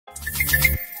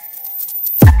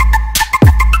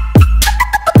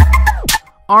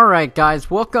Alright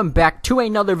guys, welcome back to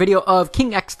another video of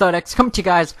King X.X coming to you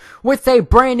guys with a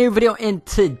brand new video. And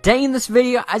today in this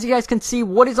video, as you guys can see,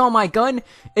 what is on my gun?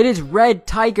 It is Red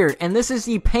Tiger, and this is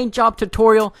the paint job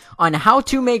tutorial on how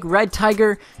to make Red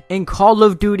Tiger in Call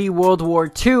of Duty World War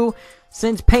II.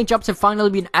 Since paint jobs have finally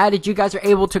been added, you guys are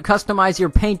able to customize your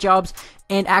paint jobs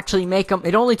and actually make them.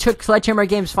 It only took Sledgehammer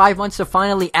Games 5 months to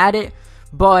finally add it,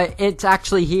 but it's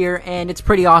actually here, and it's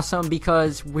pretty awesome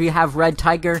because we have Red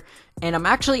Tiger, and I'm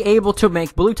actually able to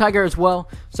make Blue Tiger as well.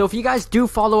 So if you guys do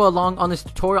follow along on this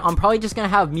tutorial, I'm probably just gonna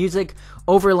have music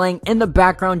overlaying in the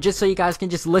background just so you guys can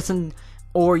just listen,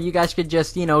 or you guys could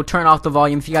just, you know, turn off the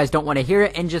volume if you guys don't want to hear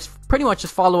it, and just pretty much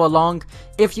just follow along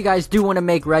if you guys do want to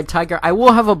make Red Tiger. I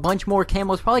will have a bunch more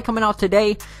camos probably coming out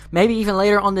today, maybe even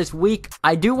later on this week.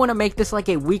 I do want to make this like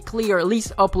a weekly, or at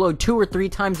least upload 2 or 3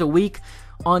 times a week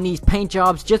on these paint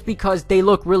jobs, just because they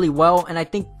look really well, and I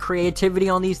think creativity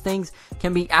on these things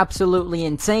can be absolutely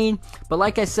insane. But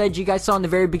like I said, you guys saw in the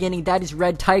very beginning, that is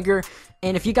Red Tiger.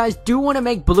 And if you guys do want to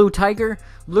make Blue Tiger,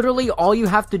 literally all you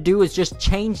have to do is just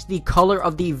change the color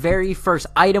of the very first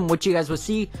item, which you guys will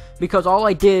see, because all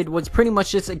I did was pretty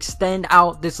much just extend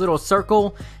out this little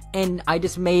circle, and I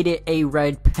just made it a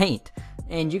red paint.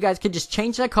 And you guys could just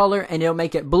change that color and it'll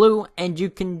make it blue, and you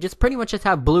can just pretty much just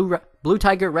have blue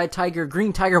tiger, red tiger,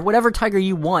 green tiger, whatever tiger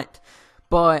you want.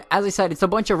 But as I said, it's a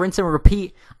bunch of rinse and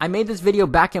repeat. I made this video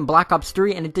back in Black Ops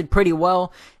 3 and it did pretty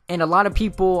well, and a lot of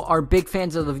people are big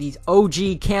fans of these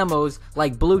OG camos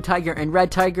like Blue Tiger and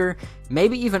Red Tiger,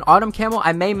 maybe even Autumn Camo.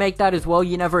 I may make that as well,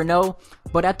 you never know.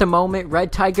 But at the moment,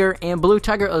 Red Tiger and Blue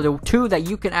Tiger are the two that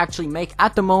you can actually make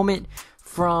at the moment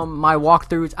from my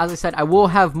walkthroughs. As I said, I will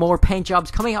have more paint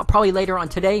jobs coming out probably later on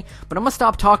today, but I'm gonna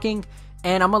stop talking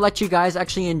and I'm gonna let you guys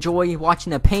actually enjoy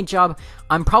watching the paint job.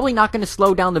 I'm probably not gonna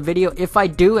slow down the video. If I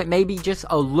do, it may be just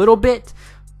a little bit,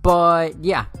 but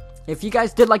yeah. If you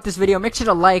guys did like this video, make sure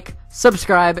to like,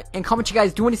 subscribe, and comment what you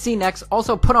guys do want to see next.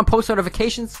 Also, put on post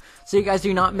notifications so you guys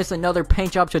do not miss another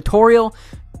paint job tutorial.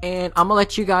 And I'm gonna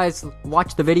let you guys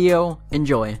watch the video.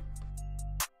 Enjoy.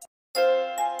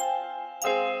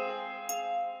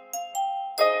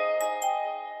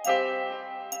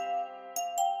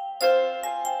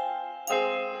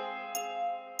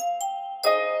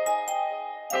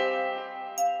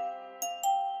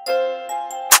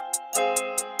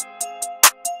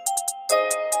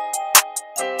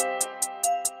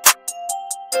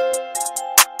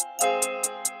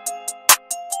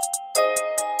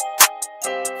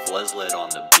 Fleslet on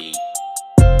the beat.